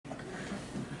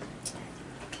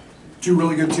two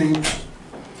really good teams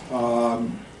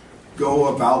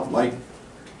go about like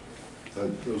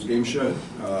those games should.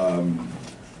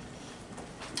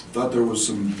 Thought there was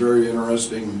some very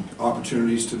interesting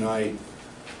opportunities tonight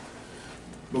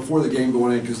before the game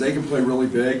going in, because they can play really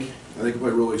big and they can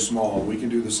play really small. We can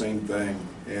do the same thing,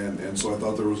 and so I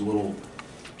thought there was a little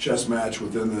chess match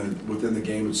within the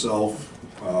game itself.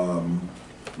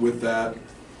 With that,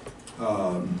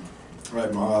 I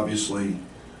obviously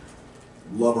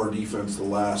love our defense the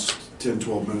last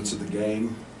 10-12 minutes of the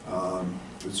game.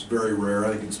 It's very rare.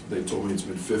 I think they told me it's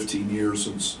been 15 years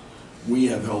since we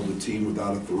have held a team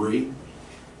without a three.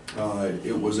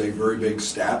 It was a very big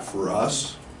stat for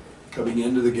us coming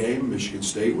into the game. Michigan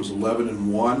State was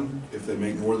 11-1. If they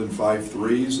make more than 5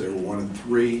 threes, they were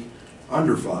 1-3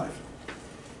 under 5.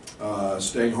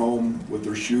 Staying home with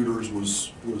their shooters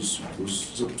was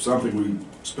something we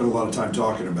spent a lot of time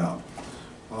talking about.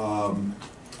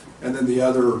 And then the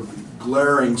other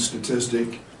glaring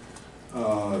statistic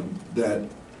that,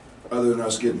 other than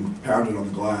us getting pounded on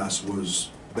the glass, was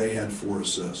they had 4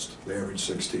 assists. They averaged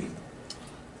 16.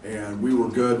 And we were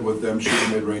good with them shooting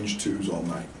mid-range twos all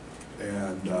night.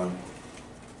 And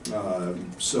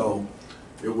so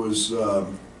it was,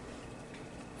 I'm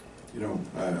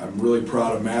really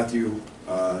proud of Matthew.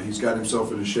 He's got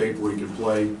himself in a shape where he can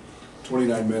play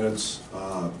 29 minutes.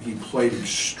 He played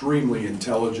extremely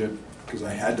intelligent, because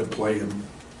I had to play him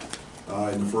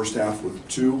in the first half with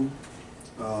 2.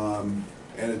 And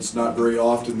it's not very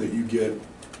often that you get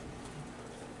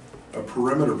a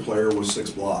perimeter player with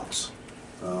 6 blocks.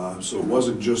 So it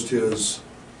wasn't just his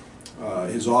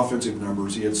offensive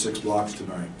numbers. He had 6 blocks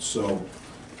tonight. So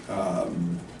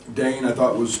Dane, I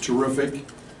thought, was terrific.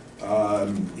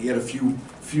 He had a few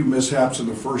mishaps in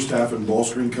the first half in ball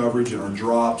screen coverage and our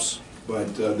drops,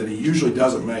 but that he usually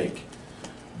doesn't make.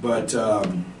 But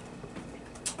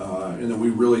and then we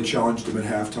really challenged him at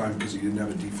halftime because he didn't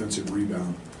have a defensive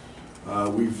rebound.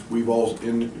 We've all,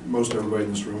 most everybody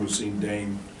in this room, has seen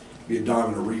Dane be a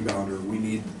dominant rebounder. We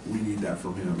need that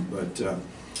from him.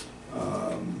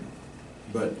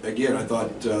 But again, I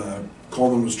thought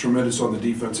Coleman was tremendous on the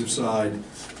defensive side.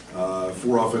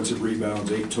 4 offensive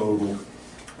rebounds, 8 total.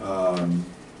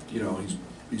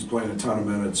 He's playing a ton of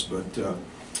minutes, but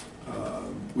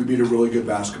we beat a really good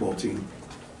basketball team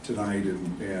tonight,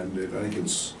 and I think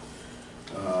it's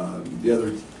the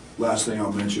other last thing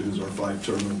I'll mention is our 5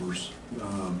 turnovers.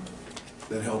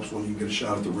 That helps when you get a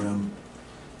shot at the rim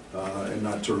and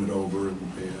not turn it over,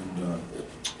 and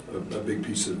a big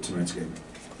piece of tonight's game.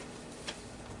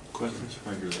 Questions?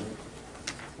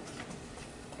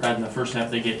 Brad, in the first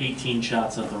half they get 18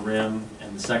 shots at the rim,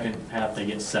 and the second half they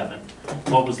get 7.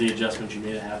 What was the adjustment you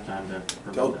made at halftime to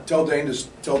prevent that? Tell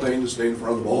Dane to stay in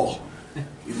front of the ball.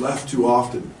 He left too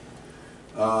often.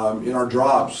 In our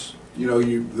drops, one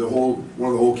of the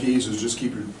whole keys is just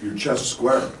keep your chest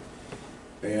square.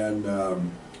 And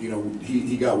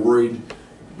he got worried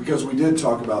because we did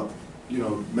talk about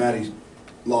Matty's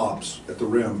lobs at the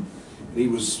rim, and he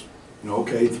was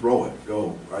okay, throw it,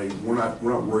 go. We're not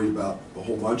worried about a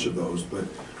whole bunch of those, but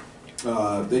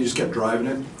they just kept driving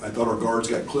it. I thought our guards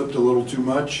got clipped a little too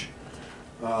much,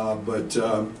 but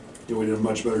we did a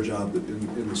much better job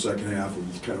in the second half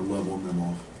of kind of leveling them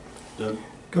off. Doug?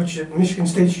 Coach, Michigan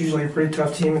State's usually a pretty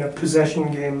tough team in a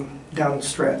possession game down the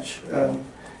stretch. Can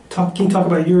you talk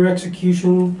about your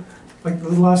execution, like the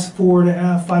last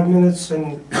 4.5, 5 minutes,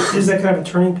 and is that kind of a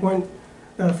turning point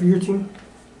for your team?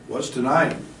 Was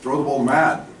tonight. Throw the ball to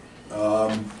Matt.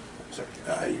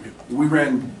 We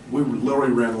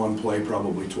literally ran one play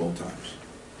probably 12 times.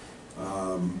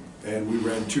 And we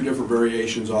ran 2 different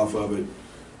variations off of it.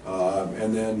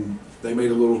 And then they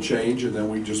made a little change, and then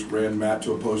we just ran Matt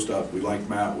to a post-up. We liked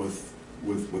Matt with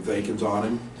Akins on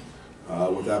him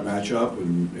with that matchup,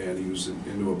 and he was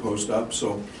into a post-up.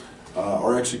 So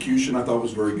our execution, I thought,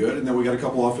 was very good. And then we got a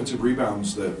couple offensive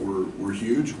rebounds that were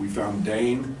huge. We found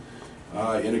Dane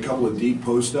in a couple of deep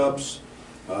post-ups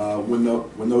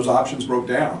when those options broke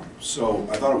down. So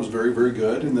I thought it was very, very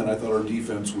good, and then I thought our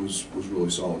defense was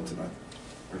really solid tonight.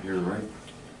 Right here to the right.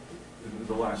 In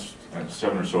the last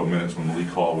 7 or so minutes when Malik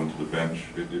Hall went to the bench,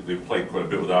 they played quite a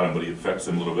bit without him, but he affects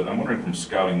them a little bit. I'm wondering, from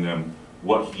scouting them,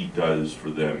 what he does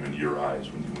for them in your eyes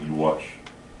when you watch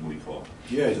Malik Hall.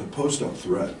 Yeah, he's a post-up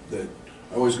threat. That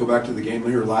I always go back to the game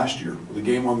here last year. With the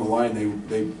game on the line,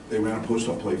 they ran a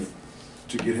post-up play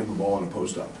to get him the ball in a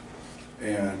post-up.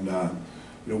 And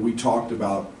we talked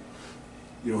about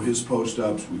his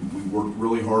post-ups. We worked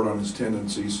really hard on his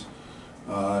tendencies.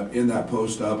 In that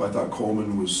post-up, I thought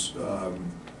Coleman was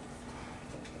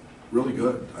really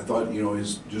good. I thought,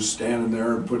 he's just standing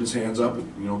there and put his hands up.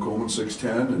 Coleman's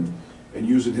 6'10", and and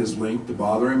using his length to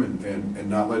bother him and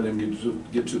not letting him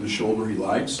get to the shoulder he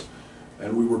likes.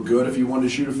 And we were good if he wanted to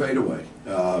shoot a fadeaway.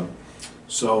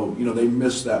 So, you know, they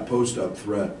missed that post-up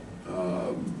threat,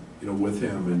 you know, with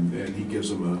him, and he gives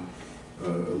them a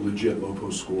legit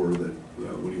low-post score that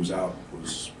when he was out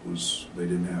was they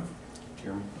didn't have.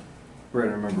 Jeremy? Brad,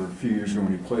 I remember a few years ago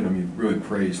when you played him, you really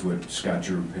praised what Scott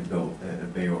Drew had built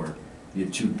at Baylor. You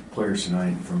had 2 players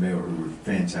tonight from Baylor who were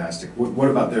fantastic. What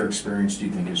about their experience do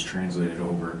you think has translated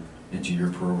over into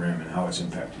your program and how it's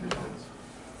impacted it? I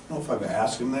don't know if I've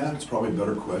asked him that. It's probably a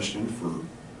better question for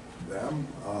them.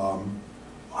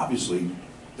 Obviously,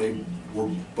 they were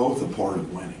both a part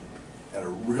of winning at a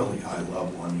really high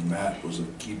level. I mean, Matt was a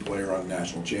key player on the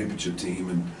national championship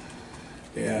team,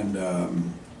 and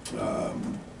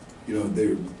you know,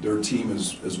 their team,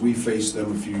 as we faced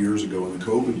them a few years ago in the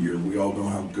COVID year, we all know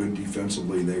how good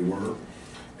defensively they were.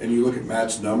 And you look at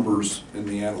Matt's numbers in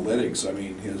the analytics, I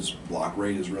mean, his block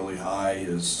rate is really high,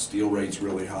 his steal rate's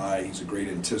really high, he's a great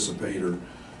anticipator.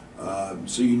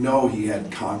 So you know he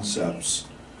had concepts.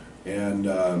 And,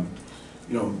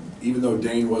 you know, even though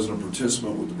Dane wasn't a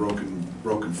participant with the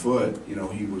broken foot, you know,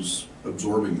 he was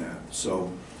absorbing that.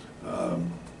 So,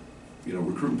 you know,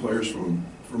 recruiting players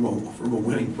from a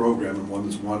winning program and one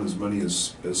that's won as many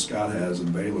as Scott has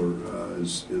in Baylor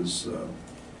is you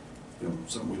know,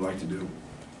 something we like to do.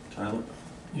 Tyler?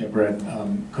 Yeah, Brad,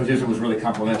 Coach Izzo was really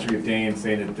complimentary of Dane,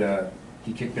 saying that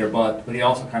he kicked their butt, but he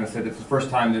also kind of said it's the first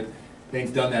time that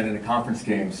Dane's done that in a conference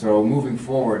game. So moving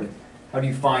forward, how do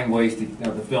you find ways to, you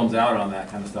know, the film's out on that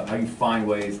kind of stuff, how do you find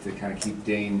ways to kind of keep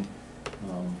Dane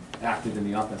active in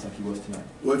the offense like he was tonight?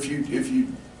 Well, if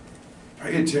you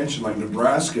pay attention, like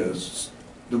Nebraska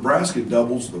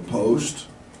doubles the post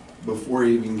before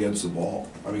he even gets the ball.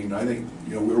 I mean, I think,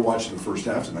 you know, we were watching the first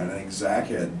half tonight, I think Zach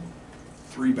had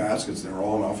 3 baskets, and they were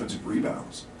all on offensive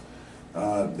rebounds.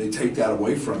 They take that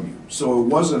away from you. So it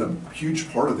wasn't a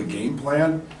huge part of the game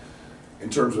plan in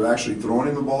terms of actually throwing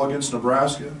him the ball against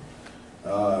Nebraska.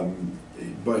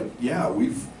 But yeah,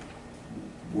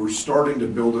 we're starting to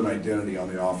build an identity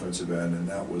on the offensive end, and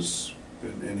that was,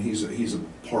 and he's a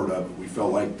part of it. We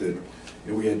felt like that, you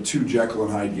know, we had 2 Jekyll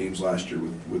and Hyde games last year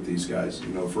with these guys. You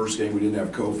know, first game we didn't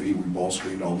have Kofi, we ball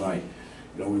screened all night.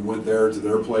 You know, we went there to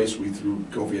their place,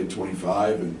 Kofi had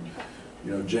 25, and,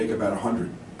 you know, Jacob had 100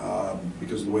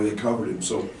 because of the way they covered him.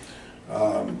 So,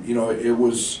 you know, it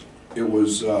was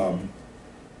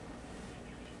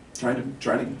trying to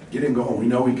get him going. We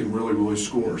know he can really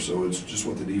score, so it's just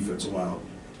what the defense allowed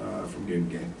from game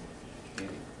to game.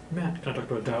 Matt, can I talk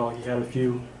about a dialogue you had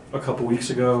a couple weeks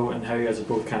ago, and how you guys have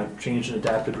both kind of changed and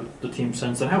adapted with the team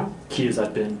since then? How key has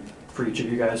that been for each of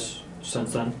you guys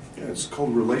since then? Yeah, it's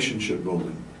called relationship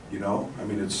building, you know? I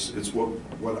mean, it's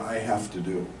what I have to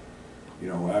do. You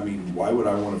know, I mean, why would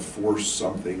I want to force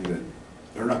something that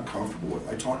they're not comfortable with?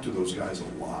 I talk to those guys a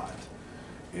lot.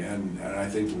 And I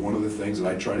think one of the things that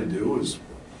I try to do is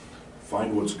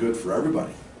find what's good for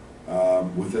everybody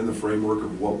within the framework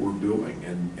of what we're doing.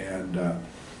 And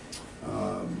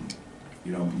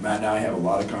you know, Matt and I have a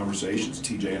lot of conversations.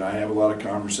 TJ and I have a lot of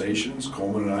conversations.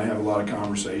 Coleman and I have a lot of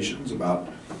conversations about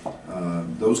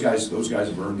those guys. Those guys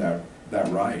have earned that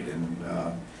right, and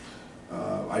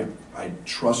I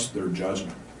trust their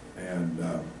judgment. And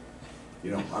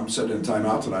you know, I'm sitting in a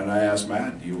timeout tonight, and I asked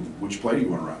Matt, which play do you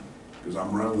want to run? Because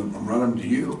I'm running them to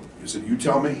you. He said, you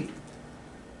tell me.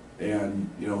 And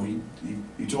you know,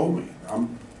 he told me.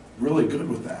 I'm really good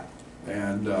with that,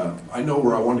 and I know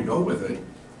where I want to go with it.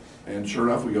 And sure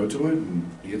enough, we go to it, and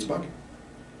he gets a bucket.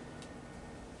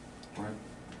 Right.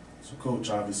 So,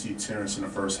 Coach, obviously Terrence in the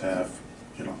first half,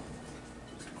 you know,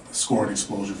 scoring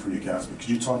explosion for you guys. But could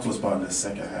you talk to us about in the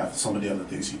second half some of the other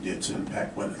things he did to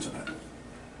impact winning tonight?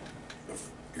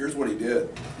 Here's what he did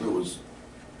that was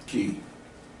key. He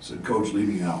said, Coach, leave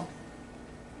me out.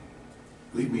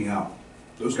 Leave me out.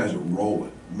 Those guys are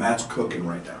rolling. Matt's cooking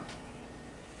right now.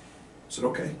 I said,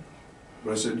 okay.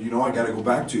 But I said, you know, I got to go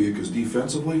back to you because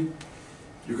defensively,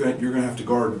 you're gonna have to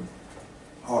guard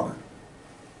Hogger.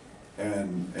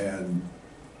 And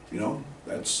you know,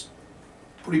 that's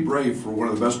pretty brave for one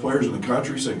of the best players in the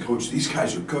country saying, Coach, these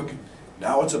guys are cooking.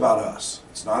 Now it's about us.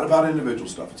 It's not about individual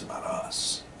stuff. It's about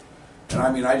us. And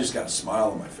I mean, I just got a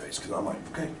smile on my face because I'm like,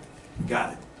 okay, you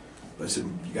got it. But I said,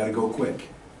 you got to go quick.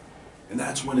 And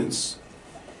that's when it's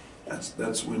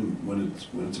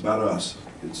when it's about us.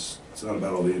 It's not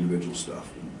about all the individual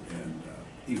stuff. And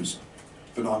he was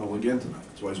phenomenal again tonight.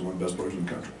 That's why he's one of the best players in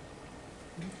the country.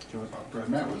 Brad,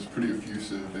 Matt was pretty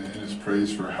effusive in his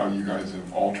praise for how you guys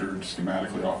have altered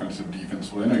schematically, offensive,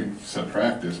 defensively. I know you said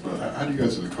practice, but how do you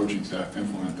guys as a coaching staff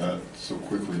implement that so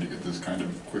quickly to get this kind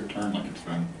of quick turn like it's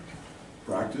been?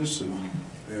 practice, and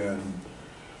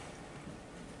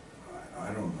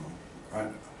I don't know.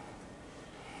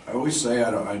 I always say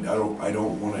I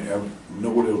don't want to ever,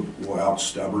 nobody will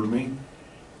out-stubborn me,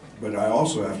 but I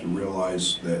also have to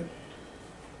realize that,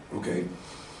 okay,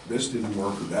 this didn't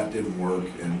work or that didn't work,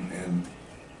 and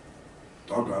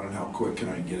doggone it, how quick can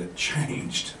I get it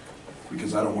changed?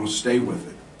 Because I don't want to stay with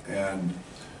it. And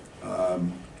I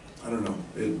don't know,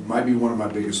 it might be one of my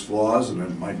biggest flaws, and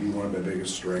it might be one of my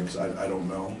biggest strengths, I don't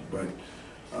know, but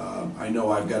I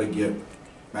know I've got to get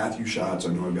Matthew shots, I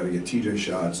know I've got to get TJ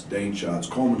shots, Dane shots,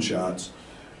 Coleman shots,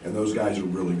 and those guys are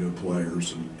really good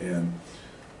players, and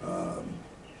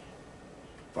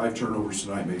 5 turnovers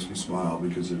tonight makes me smile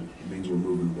because it means we're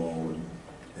moving the ball,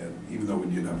 and even though we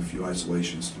did have a few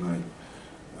isolations tonight,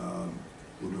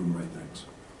 we're doing the right things.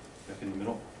 Back in the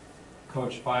middle.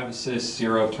 Coach, 5 assists,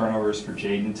 0 turnovers for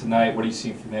Jaden tonight. What do you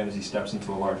see from him as he steps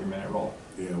into a larger minute role?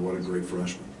 Yeah, what a great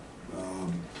freshman.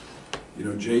 You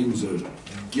know, Jaden's a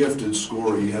gifted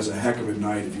scorer. He has a heck of a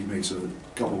night if he makes a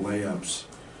couple layups.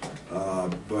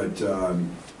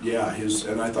 Yeah,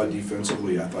 and I thought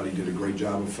defensively, I thought he did a great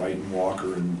job of fighting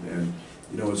Walker, and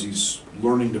you know, as he's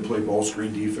learning to play ball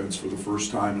screen defense for the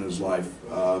first time in his life,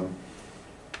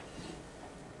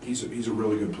 he's a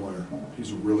really good player.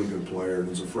 He's a really good player, and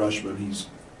as a freshman,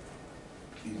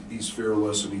 he's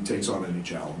fearless and he takes on any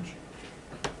challenge.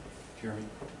 Jeremy.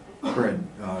 Brad,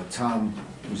 Tom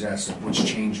was asked what's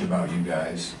changed about you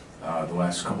guys the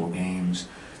last couple of games,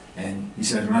 and he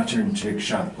said, I'm not trying to take a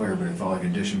shot at the player, but it felt like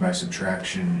addition by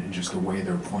subtraction and just the way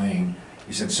they're playing.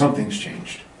 He said something's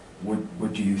changed.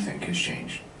 What do you think has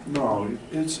changed? No,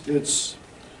 it's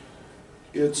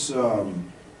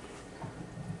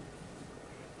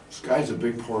Sky's a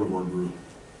big part of our group,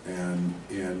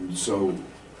 and so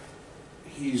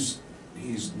he's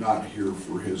not here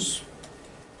for his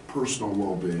personal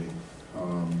well-being.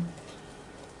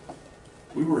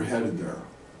 We were headed there.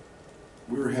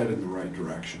 We were headed in the right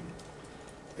direction,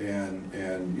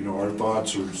 and you know, our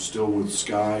thoughts are still with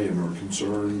Sky and our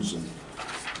concerns,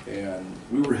 and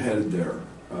we were headed there.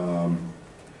 Now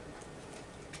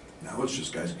it's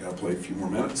just guys got to play a few more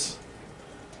minutes.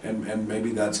 And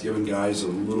maybe that's given guys a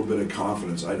little bit of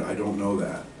confidence. I don't know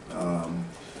that,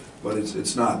 but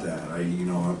it's not that. You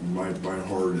know, my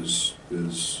heart is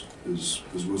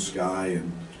with Sky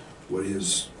and what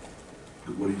he's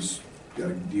got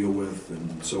to deal with,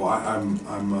 and so I'm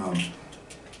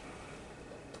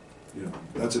you know,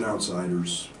 that's an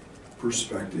outsider's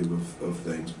perspective of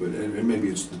things, but and maybe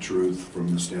it's the truth from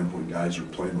the standpoint guys are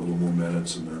playing a little more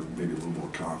minutes and they're maybe a little more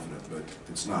confident, but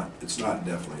it's not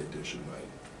definitely addition by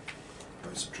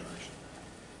subtraction.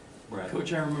 Brad.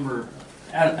 Coach, I remember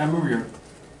a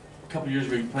couple of years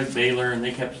ago you played Baylor and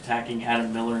they kept attacking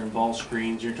Adam Miller and ball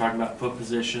screens. You're talking about foot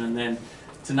position, and then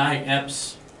tonight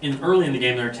Epps early in the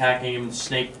game they're attacking him,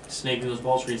 snaking those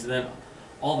ball screens, and then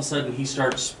all of a sudden he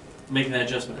starts making that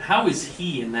adjustment. How is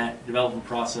he in that development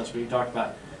process? When you talked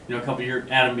about, you know, a couple of years,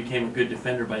 Adam became a good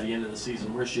defender by the end of the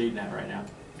season. Where's Jaden at right now?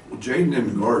 Well, Jaden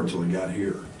didn't guard until he got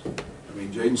here. I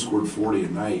mean, Jaden scored 40 a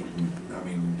night, and I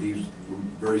mean, he's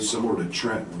very similar to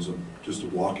Trent. Was just a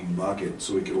walking bucket,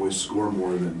 so he could always score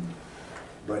more than.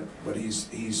 But he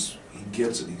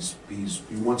gets it.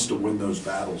 He wants to win those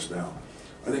battles now.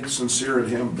 I think Sincere and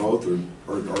him both are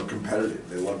competitive.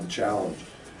 They love the challenge.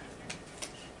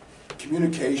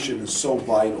 Communication is so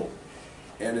vital,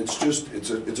 and it's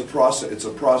a process. It's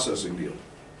a processing deal.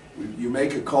 You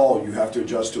make a call, you have to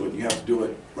adjust to it. You have to do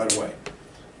it right away,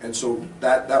 and so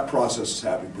that process is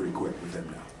happening pretty quick with him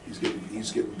now. He's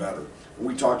getting better. And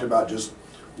we talked about just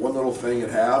one little thing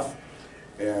at half,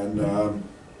 and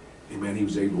man, he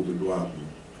was able to go out and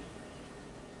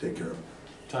take care of it.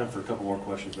 Time for a couple more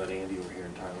questions about Andy over here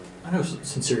in Thailand. I know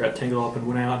Sincere got tangled up and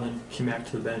went out and then came back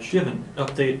to the bench. Do you have an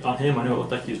update on him? I know it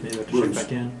looked like he was maybe about to check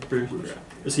back in. Bruce.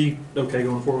 Is he okay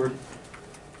going forward?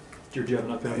 Do you have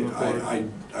an update going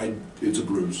forward? It's a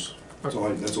bruise. That's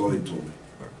all they told me.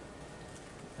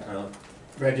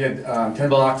 Brad, you had 10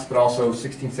 blocks, but also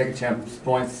 16 second chance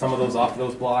points, some of those off of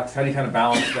those blocks. How do you kind of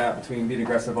balance that between being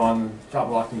aggressive on shot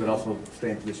blocking, but also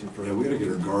stay in position for... Yeah, we got to get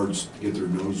our guards to get their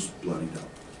nose bloodied up.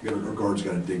 Our guards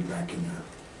got to dig back in there.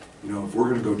 You know, if we're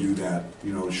going to go do that,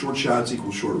 you know, short shots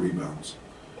equal short rebounds,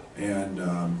 and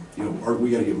you know,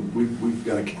 we've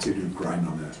got to continue to grind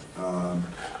on that.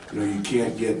 You know, you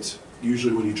can't get,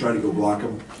 usually when you try to go block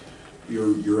them,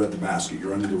 you're at the basket,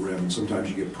 you're under the rim, and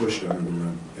sometimes you get pushed under the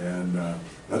rim, and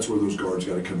that's where those guards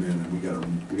got to come in, and we got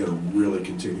to really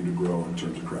continue to grow in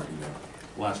terms of cracking down.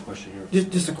 Last question here.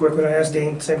 Just a quick one. I asked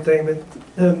Dane the same thing, but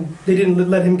they didn't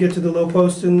let him get to the low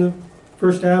post in the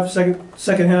first half.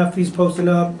 Second half, he's posting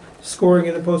up, scoring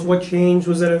in the post. What changed?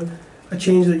 Was that a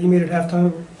change that you made at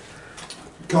halftime?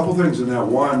 Couple things in that.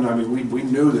 One, I mean, we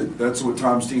knew that that's what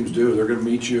Tom's teams do. They're gonna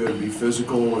meet you and be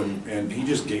physical, and he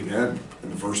just gave in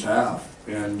the first half.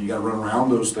 And you gotta run around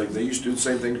those things. They used to do the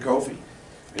same thing to Kofi.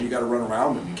 And you gotta run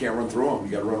around them. You can't run through them.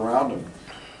 You gotta run around them.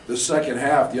 The second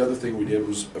half, the other thing we did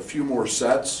was a few more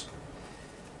sets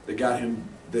that got him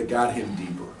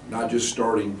deeper. Not just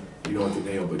starting, at the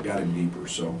nail, but got him deeper.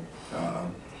 So,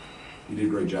 he did a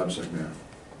great job second half.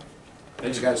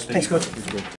 Thanks, guys. Thanks, Coach.